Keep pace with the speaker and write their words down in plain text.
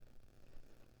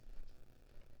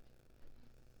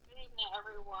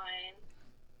everyone.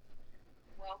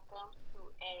 Welcome to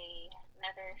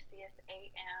another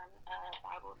CSAM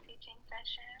Bible teaching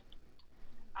session.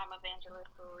 I'm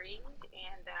Evangelist Reed,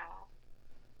 and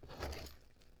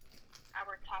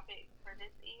our topic for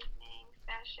this evening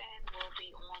session will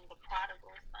be on the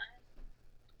prodigal son.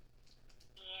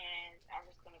 And I'm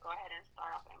just going to go ahead and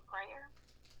start off in prayer.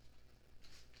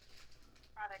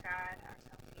 Father God, I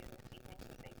come to you this evening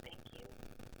to say thank you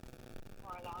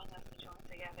for allowing us to join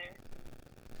together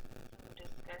to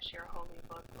discuss your holy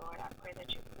book, Lord. I pray that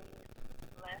you please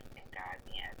bless and guide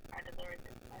me as I deliver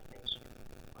this message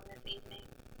on this evening.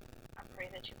 I pray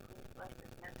that you please bless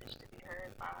this message to be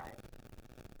heard by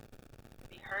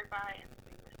and to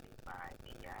be received by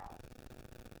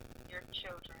your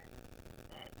children,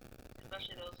 that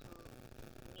especially those who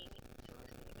need to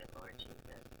receive it, Lord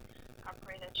Jesus. I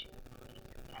pray that you please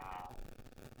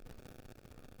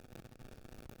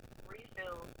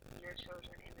refill your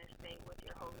children in this day with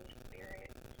your Holy Spirit.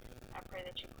 I pray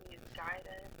that you please guide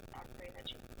us. I pray that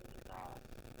you please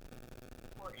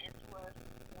pour into us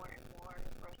more and more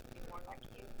for us to be more like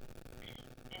you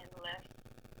and less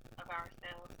of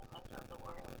ourselves and less of the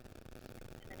world.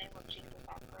 In the name of Jesus,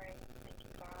 I pray. Thank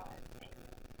you, God. Amen.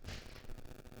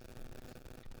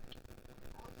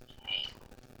 Okay.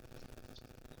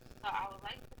 So I would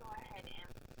like to go ahead and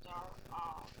start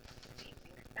off the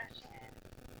evening session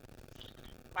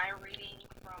by reading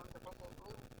from the book of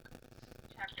Luke,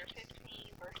 chapter 15,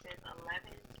 verses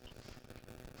 11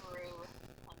 through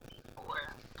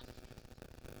 24.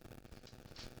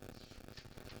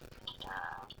 And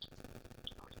I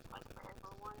would just like for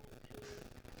everyone to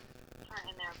turn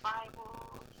in their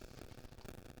Bibles.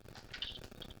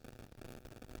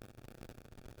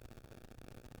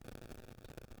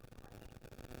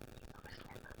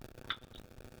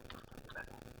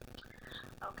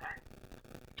 Okay.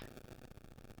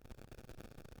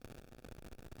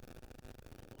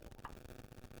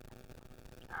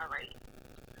 Alright.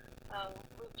 So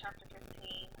Luke chapter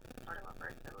 15, starting with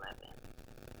verse 11.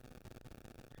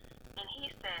 And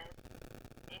he said,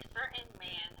 a certain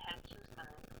man had two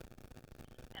sons,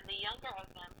 and the younger of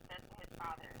them said to his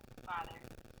father, Father,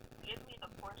 give me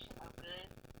the portion of good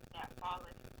that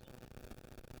falleth to me.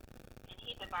 And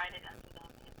he divided unto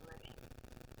them his living.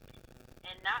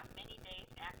 And not many days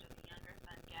after, the younger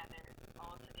son gathered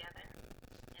all together,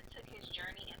 and took his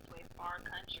journey into a far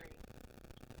country,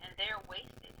 and there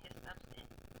wasted his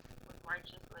substance with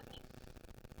righteous living.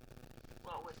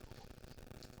 Well, with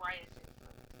riotous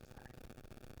living, sorry.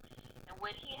 And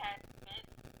when he had spent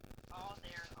all,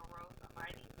 there arose a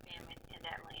mighty famine in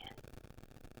that land,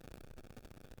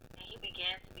 and he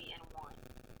began to be in want.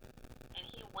 And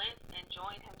he went and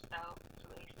joined himself to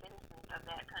a citizen of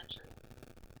that country,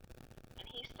 and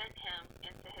he sent him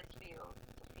into his field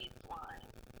to feed swine.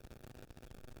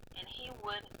 And he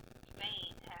would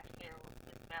fain have filled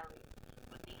his belly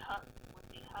with the husk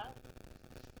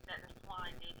that the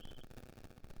swine did eat,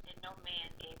 and no man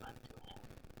gave unto him.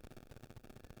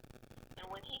 And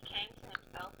when he came to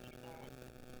himself, he said,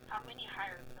 How many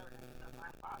hired servants of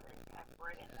my father's have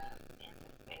bread enough and to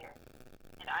spare,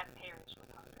 and I perish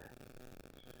with hunger?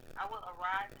 I will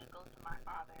arise and go to my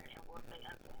father, and will say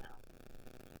unto him,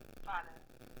 Father,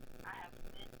 I have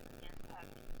sinned against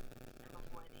heaven and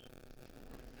before thee,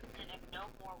 and am no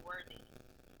more worthy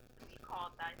to be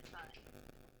called thy son.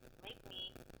 Make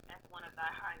me as one of thy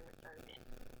hired servants.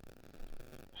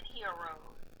 And he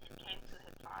arose and came to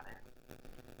his father.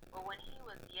 But when he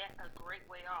was yet a great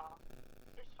way off,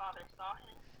 his father saw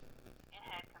him and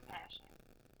had compassion,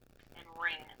 and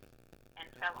ran and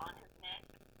fell on his neck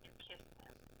and kissed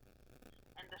him.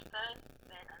 And the son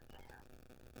said unto him,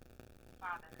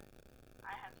 Father,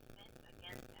 I have sinned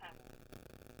against heaven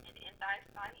and in thy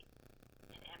sight,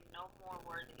 and am no more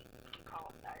worthy to be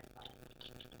called thy son.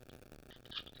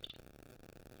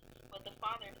 But the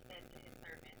father said to his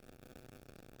servant,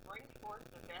 Bring forth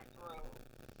the best robe,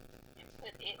 and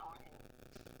put it on him,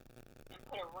 and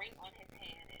put a ring on his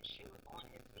hand, and shoes on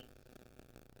his feet.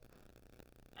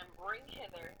 And bring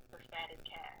hither the fatted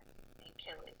calf, and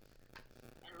kill it,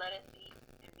 and let us eat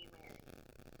and be merry.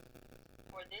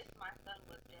 For this my son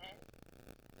was dead,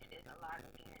 and is alive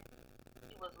again.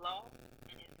 He was lost,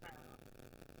 and is found.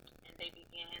 And they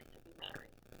began to be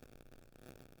merry.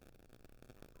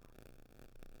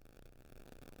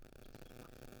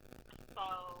 So,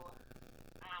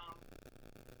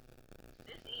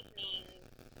 this evening's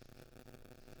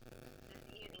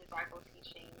Bible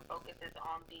teaching focuses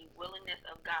on the willingness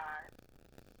of God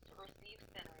to receive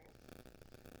sinners.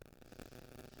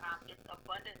 It's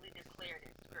abundantly declared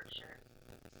in Scripture.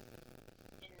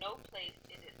 In no place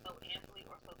is it so amply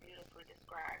or so beautifully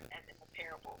described as in the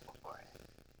parable before us.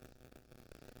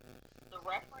 The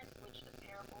reference which the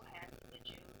parable has to the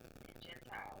Jews and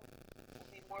Gentiles will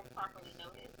be more properly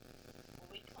noted when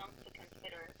we come to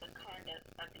consider the conduct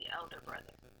of the elder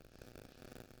brother.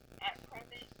 At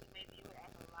present, we may view it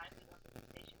as a lively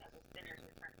representation of the sinner's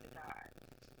return to God.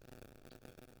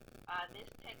 This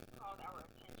text calls our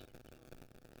attention to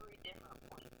three different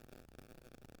points,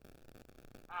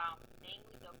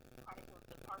 namely the prodigal's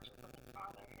departure from his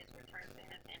father, his return to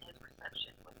him, and his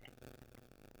reception with him.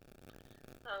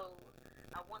 So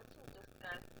I want to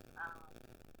discuss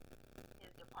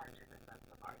his departure, the son's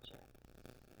departure.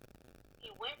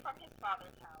 He went from his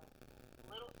father's house,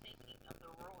 little thinking of the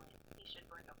ruin he should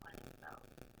bring upon himself.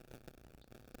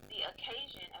 The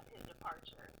occasion of his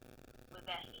departure was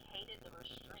that he hated the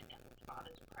restraint of his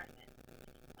father's presence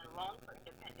and longed for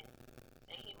independence,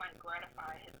 that he might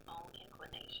gratify his own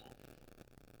inclinations.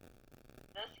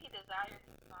 Thus he desired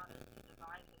his father to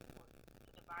divide him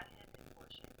his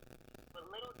portion, but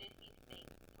little did he think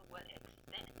to what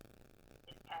extent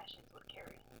his passions would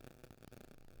carry him.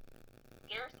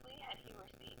 Scarcely had he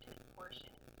received his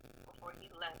portion before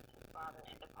he left his father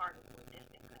and departed to a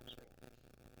distant country,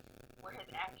 where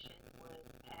his actions would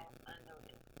pass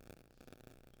unnoticed.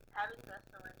 Having thus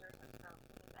surrendered himself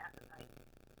to his appetite,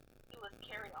 he was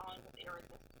carried on with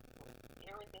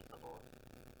irresistible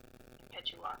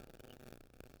impetuosity.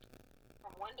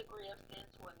 From one degree of sin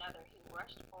to another, he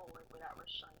rushed forward without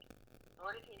restraint,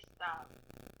 nor did he stop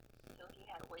till he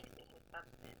had wasted his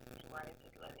substance and rioted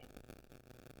his living.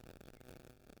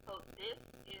 So this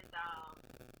is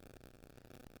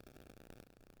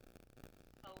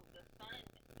so the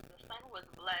son was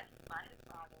blessed by his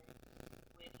father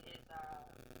with his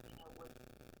with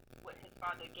what his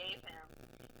father gave him,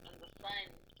 and the son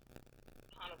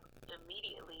kind of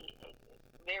immediately,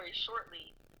 very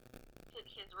shortly, took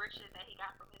his riches that he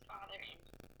got from his father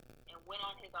and went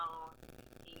on his own.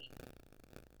 He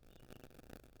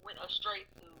went astray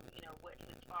to what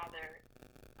his father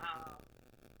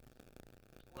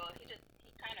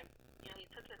he kind of he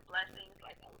took his blessings.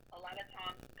 Like a lot of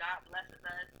times God blesses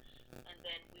us, and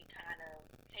then we kind of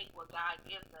take what God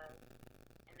gives us,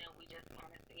 and then we just kind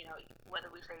of whether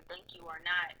we say thank you or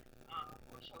not,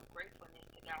 or show gratefulness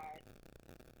to God,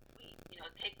 we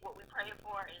take what we pray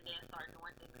for and then start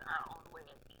doing things our own way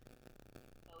again.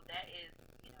 So that is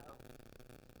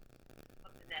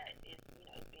something that is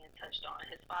being touched on.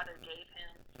 His father gave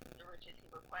him the riches he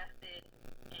requested,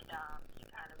 and he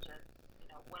kind of just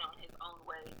went on his own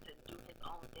way to do his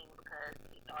own thing because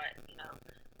he thought these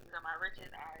are my riches,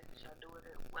 I shall do with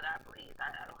it what I please.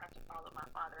 I don't have to follow my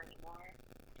father anymore.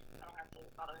 I don't have to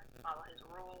follow his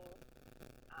rules.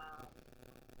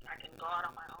 I can go out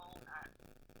on my own.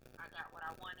 I got what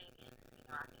I wanted,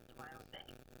 and I can do my own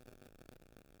thing.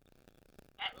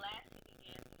 At last, he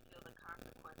began to feel the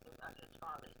consequences of his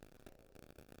folly.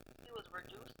 He was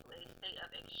reduced to a state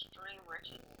of extreme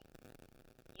wretchedness.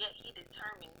 Yet he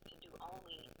determined to do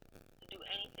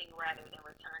anything rather than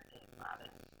return to his father.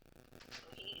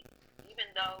 So even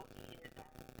though he is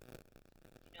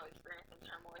experiencing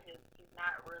turmoil, he's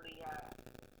not really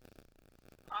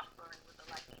prospering with the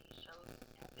life that he chose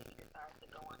after he decides to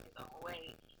go on his own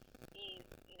way. He's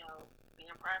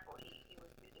being prideful. He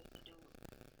refuses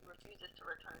to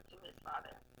return to his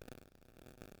father.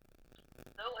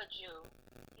 Though a Jew,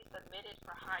 he submitted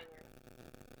for hire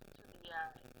to the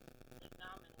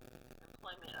ignominious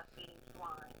employment of feeding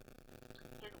swine.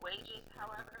 His wages,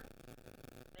 however,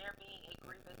 there being a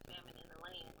grievous famine in the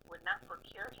land, would not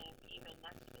procure him even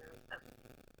necessary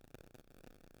substance.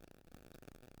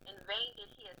 In vain did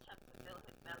he attempt to fill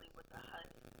his belly with the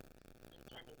husk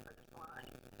intended for the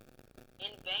swine.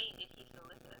 In vain did he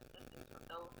solicit assistance from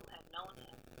those who had known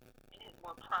him in his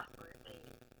more prosperous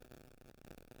days.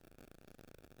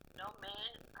 No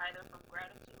man, either from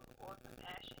gratitude or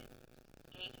compassion,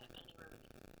 gave him any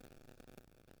relief.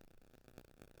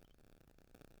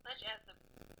 Such as the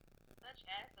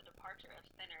departure of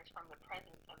sinners from the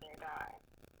presence of their God.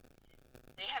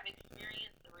 They have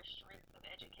experienced the restraints of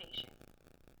education,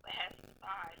 but have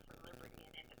sighed for liberty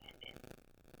and independence.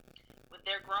 With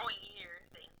their growing years,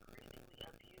 they increasingly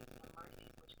abuse the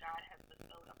mercies which God has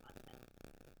bestowed upon them.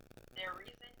 Their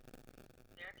reason,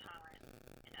 their time,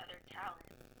 and other talents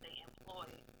they employ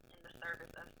in the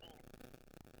service of sin.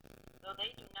 Though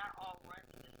they do not all run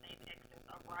to the same excess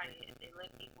of riot, they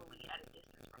live equally at a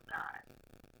distance from God.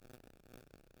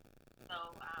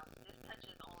 So this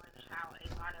touches on how a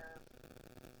lot of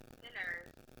sinners,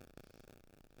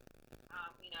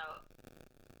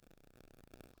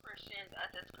 Christians,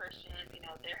 us as Christians,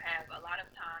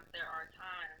 there are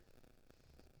times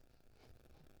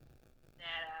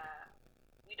that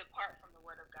we depart from the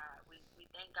Word of God. We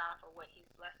thank God for what He's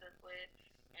blessed us with,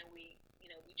 and we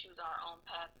choose our own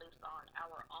path based on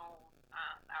our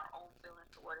own feelings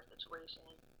toward a situation.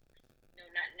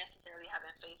 Not necessarily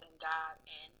having faith in God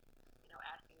and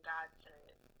asking God to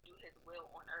do His will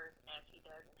on earth as He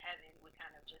does in heaven. We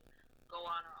kind of just go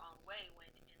on our own way when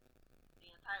the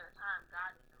entire time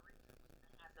God is the reason we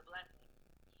even have the blessing.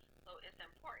 So it's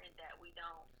important that we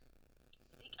don't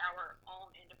seek our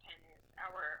own independence,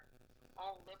 our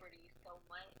own liberty so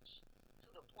much to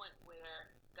the point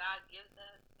where God gives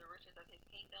us the riches of His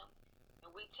kingdom and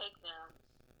we take them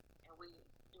and we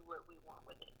do what we want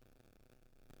with it.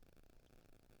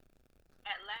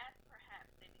 At last, perhaps,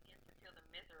 they begin to feel the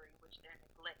misery which their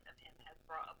neglect of Him has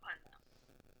brought upon them.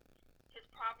 His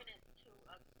providence, too,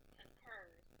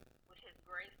 concurs with His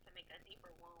grace to make a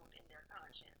deeper wound in their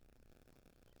conscience.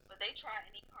 But they try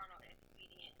any carnal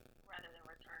expedient rather than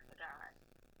return to God,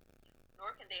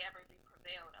 nor can they ever be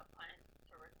prevailed upon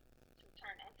to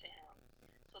turn unto Him,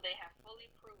 so they have fully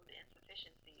proved the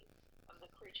insufficiency of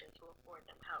the creature to afford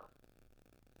them help.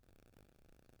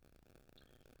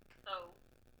 So,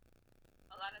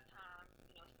 a lot of times,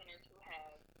 sinners who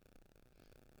have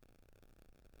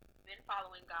been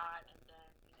following God and then,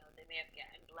 they may have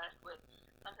gotten blessed with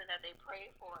something that they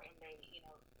prayed for and they,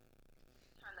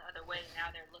 turn the other way.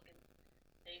 Now they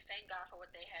thank God for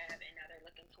what they have and now they're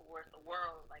looking towards the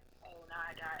world like, oh, now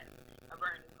I got a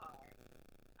brand new car.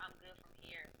 I'm good from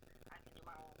here. I can do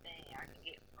my own thing. I can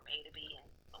get from A to B and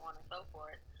so on and so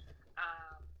forth.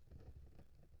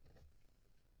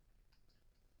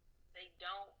 They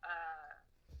don't,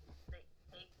 they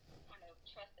kind of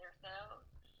trust themselves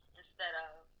instead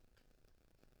of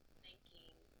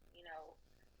thinking,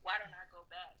 why don't I go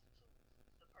back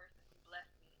to the person who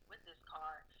blessed me with this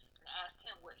car and ask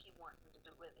him what he wants me to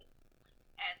do with it?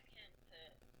 Ask him to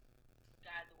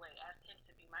guide the way. Ask him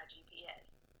to be my GPS.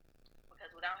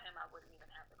 Because without him, I wouldn't even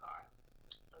have the car.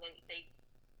 So they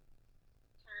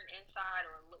turn inside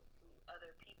or look to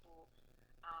other people,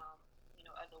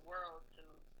 of the world to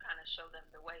kind of show them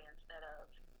the way instead of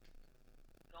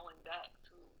going back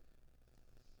to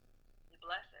the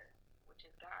blesser, which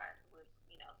is God, who is,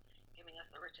 giving us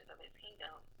the riches of His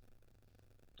kingdom.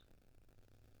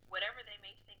 Whatever they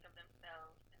may think of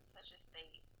themselves in such a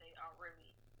state, they are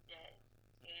really dead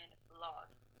and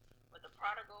lost. But the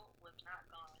prodigal was not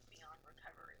gone beyond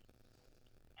recovery,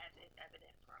 as is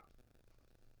evident from.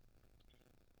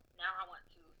 Now I want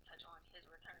to touch on his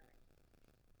return.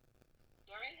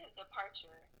 During his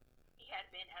departure, he had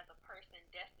been as a person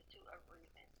destitute of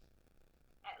reason.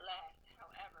 At last,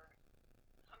 however,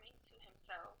 coming to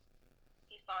himself,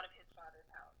 he thought of his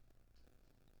father's house.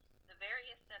 The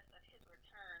various steps of his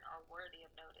return are worthy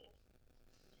of notice.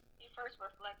 He first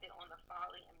reflected on the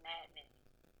folly and madness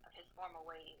of his former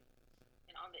ways,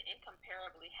 and on the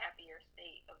incomparably happier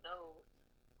state of those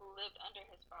who lived under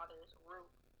his father's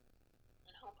roof,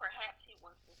 and whom perhaps he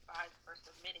once despised for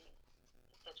submitting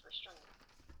to such restraint.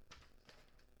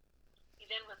 He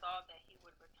then resolved that he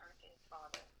would return to his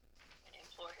father and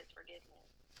implore his forgiveness.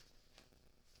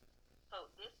 So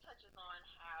this touches on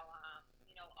how,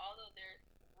 although there's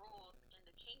rules in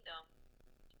the kingdom,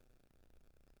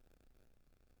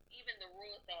 even the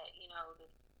rules that,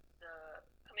 the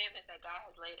commandments that God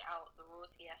has laid out, the rules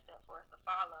He has set for us to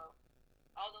follow,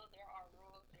 although there are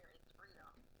rules, there is freedom.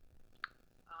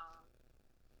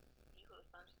 He who is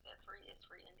son set free is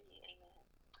free indeed. Amen.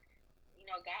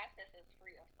 God sets us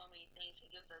free of so many things. He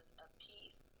gives us a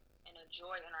peace and a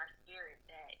joy in our spirit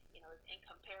that, is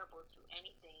incomparable to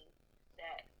anything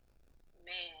that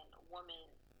man, woman,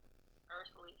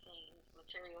 earthly things,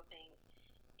 material things,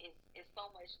 is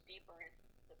so much deeper. In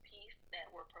the peace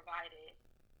that we're provided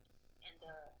and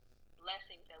the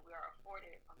blessings that we are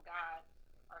afforded from God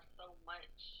are so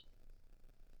much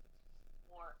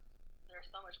more, they're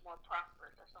so much more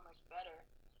prosperous, they're so much better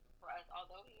for us.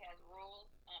 Although He has rules,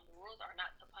 the rules are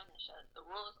not to punish us. The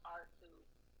rules are to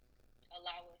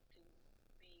allow us to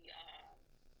be,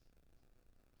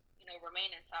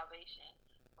 remain in salvation,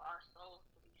 for our souls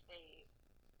to be saved.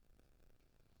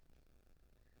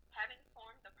 Having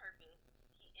formed the purpose,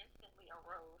 he instantly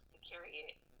arose to carry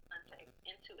it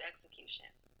into execution.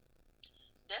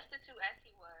 Destitute as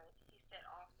he was, he set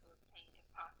off to obtain, if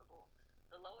possible,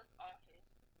 the lowest office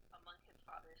among his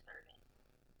father's servants.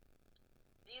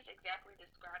 These exactly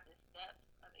describe the steps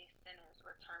of a sinner's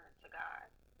return to God.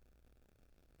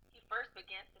 He first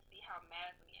begins to see how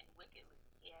madly and wickedly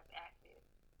he has acted.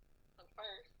 So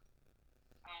first,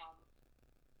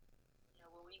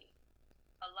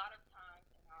 a lot of times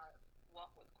in our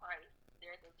walk with Christ,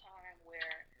 there's a time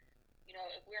where,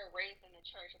 if we're raised in the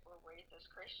church, if we're raised as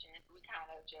Christians, we kind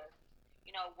of just,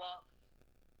 walk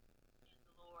in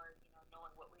the Lord,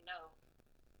 knowing what we know.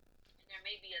 And there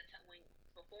there may be a time when,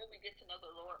 before we get to know the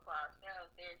Lord for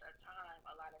ourselves, there's a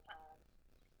lot of times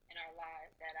in our lives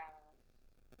that,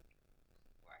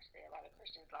 or I say a lot of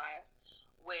Christians' lives,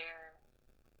 where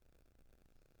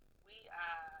we,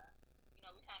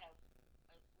 we kind of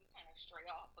stray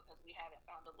off because we haven't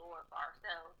found the Lord for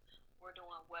ourselves. We're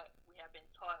doing what we have been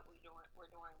taught. We're doing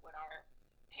what our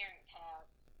parents have,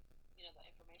 the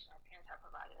information our parents have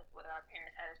provided us, whether our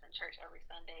parents had us in church every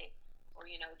Sunday, or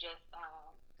just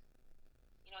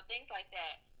things like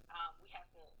that. We have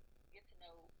to get to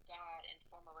know God and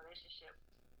form a relationship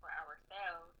for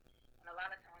ourselves. And a lot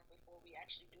of times before we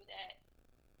actually do that,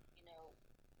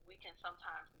 we can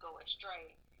sometimes go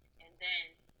astray, and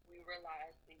then we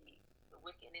realize the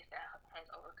wickedness that has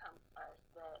overcome us,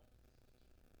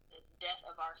 the death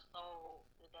of our soul,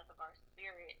 the death of our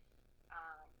spirit.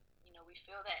 We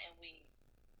feel that, and we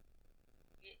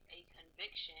get a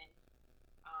conviction,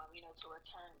 to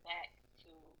return back to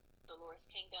the Lord's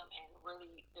kingdom and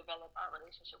really develop our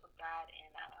relationship with God,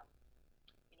 and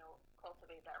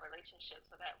cultivate that relationship,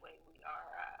 so that way we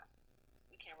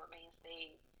can remain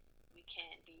saved. We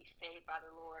can be saved by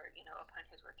the Lord, upon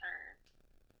His return.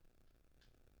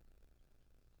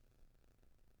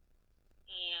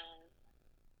 And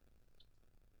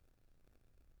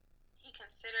He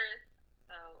considers,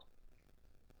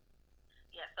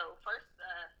 so first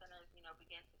sinners,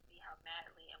 begin to see how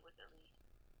madly and wickedly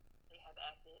they have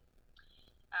acted.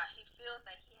 He feels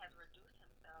that he has reduced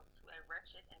himself to a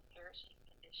wretched and perishing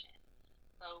condition.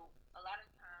 So a lot of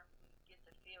times we get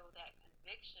to feel that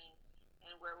conviction,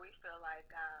 and where we feel like,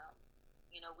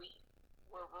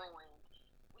 we're ruined.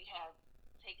 We have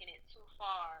taken it too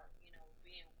far.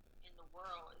 Being in the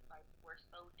world, it's like we're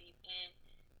so deep in.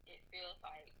 It feels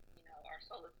like, our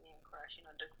soul is being crushed.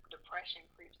 Depression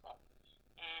creeps up,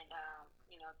 and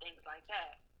things like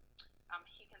that.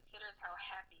 He considers how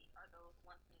happy are those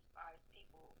once despised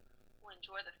people who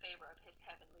enjoy the favor of his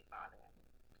heavenly Father,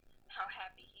 and how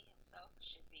happy he himself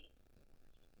should be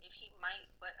if he might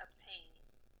but obtain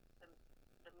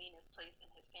the meanest place in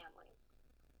his family.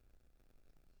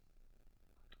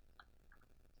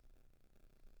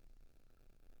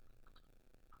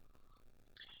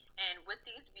 And with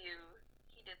these views,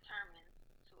 he determines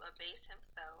to abase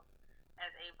himself as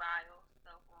a vile,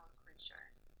 self-wrong creature.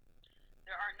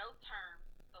 There are no terms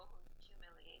so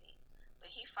humiliating,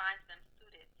 but he finds them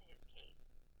suited to his case.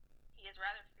 He is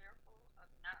rather fearful of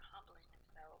not humbling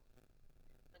himself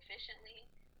sufficiently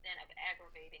than of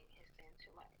aggravating his sin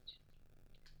too much.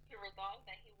 He resolves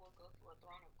that he will go to a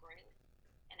throne of grace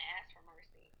and ask for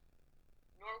mercy,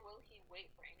 nor will he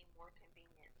wait for any more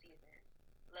convenient season,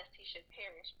 lest he should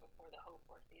perish before the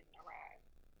hoped-for season arrives.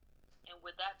 And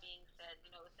with that being said,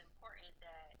 it's important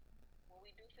that when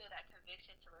we do feel that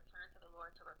conviction to return to the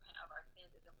Lord, to repent of our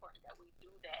sins, it's important that we do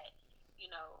that,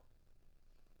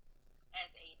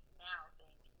 as a now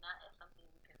thing, not as something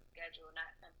we can schedule,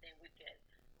 not something we can,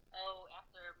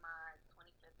 after my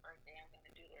 25th birthday, I'm going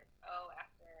to do this.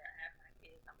 After I have my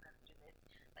kids, I'm going to do this.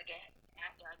 Like,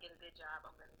 after I get a good job,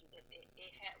 I'm going to do this.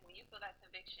 When you feel that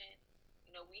conviction,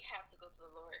 we have to go to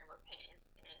the Lord and repent,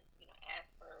 and ask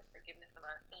for forgiveness of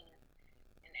our sins,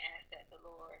 and ask that the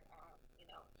Lord,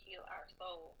 heal our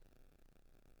soul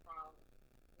from,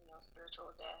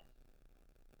 spiritual death.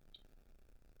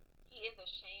 He is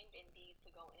ashamed indeed to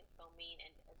go in so mean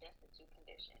and a destitute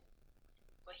condition,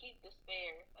 but he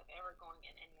despairs of ever going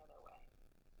in any other way.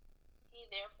 He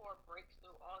therefore breaks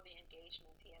through all the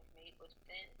engagements he has made with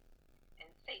sin and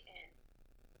Satan,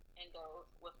 and goes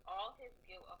with all his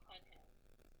guilt upon him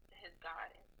to his God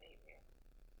and Savior.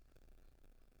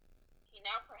 He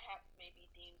now perhaps may be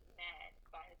deemed mad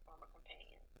by his former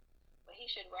companions, but he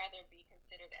should rather be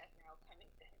considered as now coming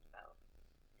to himself.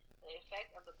 The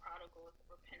effect of the prodigal's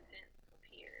repentance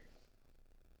appeared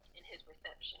in his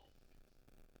reception.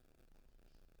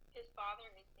 His father,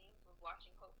 it seems, was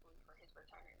watching hopefully for his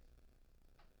return.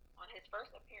 On his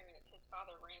first appearance, his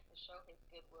father ran to show his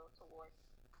goodwill towards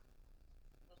him.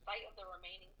 The sight of the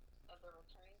returning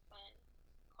son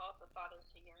caused the father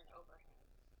to yearn over him,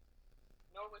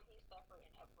 nor would he suffer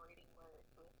an upbraiding word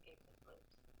to escape his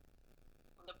lips.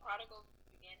 When the prodigal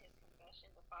began his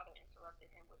confession, the father interrupted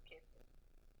him with kisses,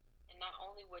 and not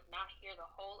only would not hear the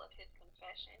whole of his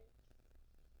confession,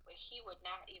 but he would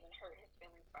not even hurt his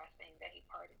feelings by saying that he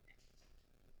pardoned him.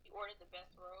 He ordered the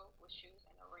best robe with shoes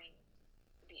and a ring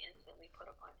to be instantly put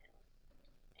upon him,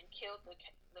 and killed the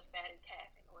fatted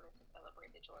calf in order to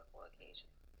celebrate the joyful occasion.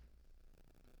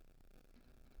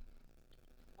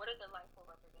 What a delightful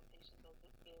representation does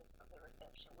this give of the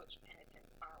reception which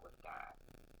penitents find with God.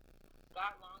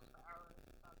 God longs for our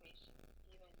salvation,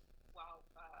 even while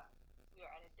we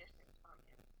are at a distance from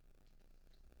him.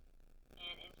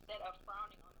 And instead of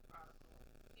frowning on the prodigal,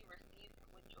 he received him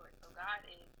with joy. So God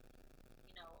is,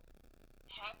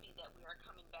 happy that we are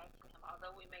coming back to him.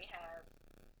 Although we may have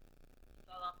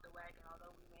fell off the wagon, although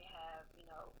we may have,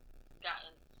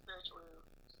 gotten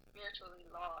spiritually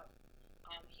lost,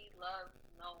 he loves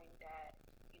knowing that,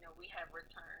 we have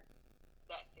returned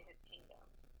back to his kingdom.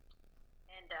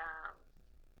 And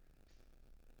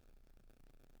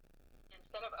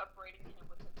instead of upbraiding him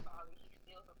with his folly, he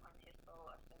steals upon his soul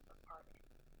a sense of pardon.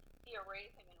 He arrays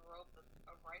him in robes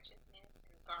of righteousness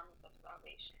and garments of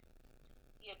salvation.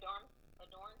 He adorns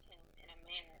him in a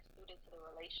manner suited to the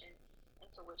relation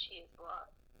into which he is brought.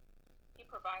 He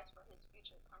provides for his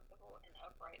future comfortable and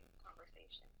upright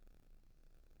conversation.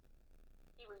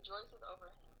 He rejoices over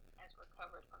him as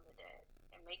recovered from the dead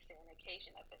and makes it an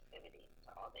occasion of festivity to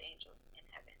all the angels in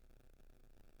heaven.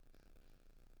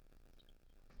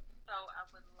 So I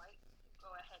would like to go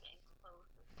ahead and close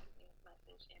this evening's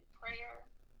message in prayer.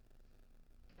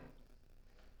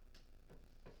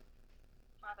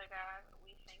 Father God,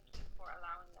 we thank you for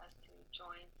allowing us to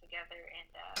join together and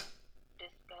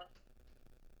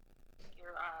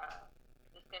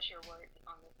discuss your words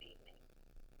on this evening.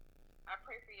 I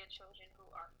pray for your children who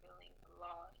are feeling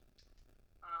lost,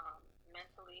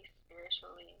 mentally,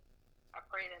 spiritually. I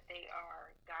pray that they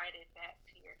are guided back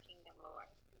to your kingdom, Lord.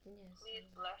 Yes, please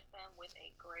bless them with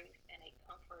a grace and a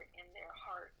comfort in their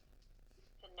hearts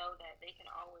to know that they can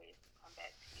always come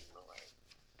back to you, Lord,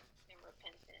 in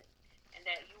repentance, and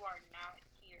that you are not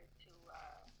here to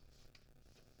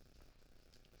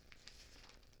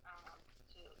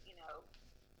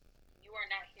you are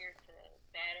not here to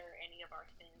batter any of our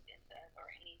sins into us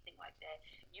or anything like that.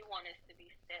 You want us to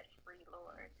be set free,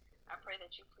 Lord. I pray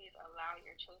that you please allow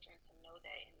your children to know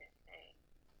that in this day.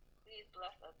 Please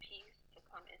bless a peace to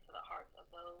come into the hearts of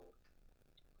those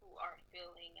who are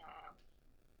feeling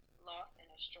lost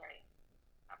and astray.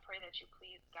 I pray that you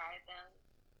please guide them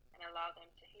and allow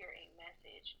them to hear a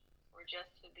message or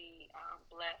just to be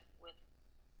blessed with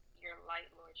your light,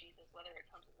 Lord Jesus, whether it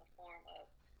comes in the form of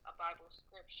a Bible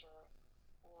scripture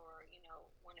or,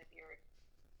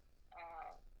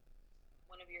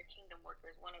 one of your kingdom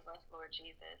workers, one of us, Lord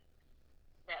Jesus,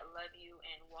 that love you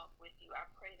and walk with you. I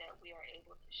pray that we are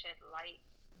able to shed light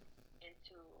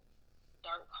into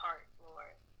dark hearts,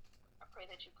 Lord. I pray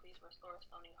that you please restore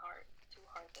stony hearts, two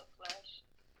hearts of flesh,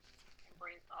 and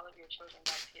bring all of your children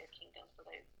back to your kingdom so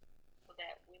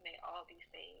that we may all be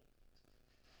saved.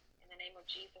 In the name of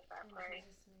Jesus, I pray.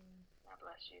 I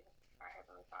bless you, our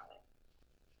Heavenly Father.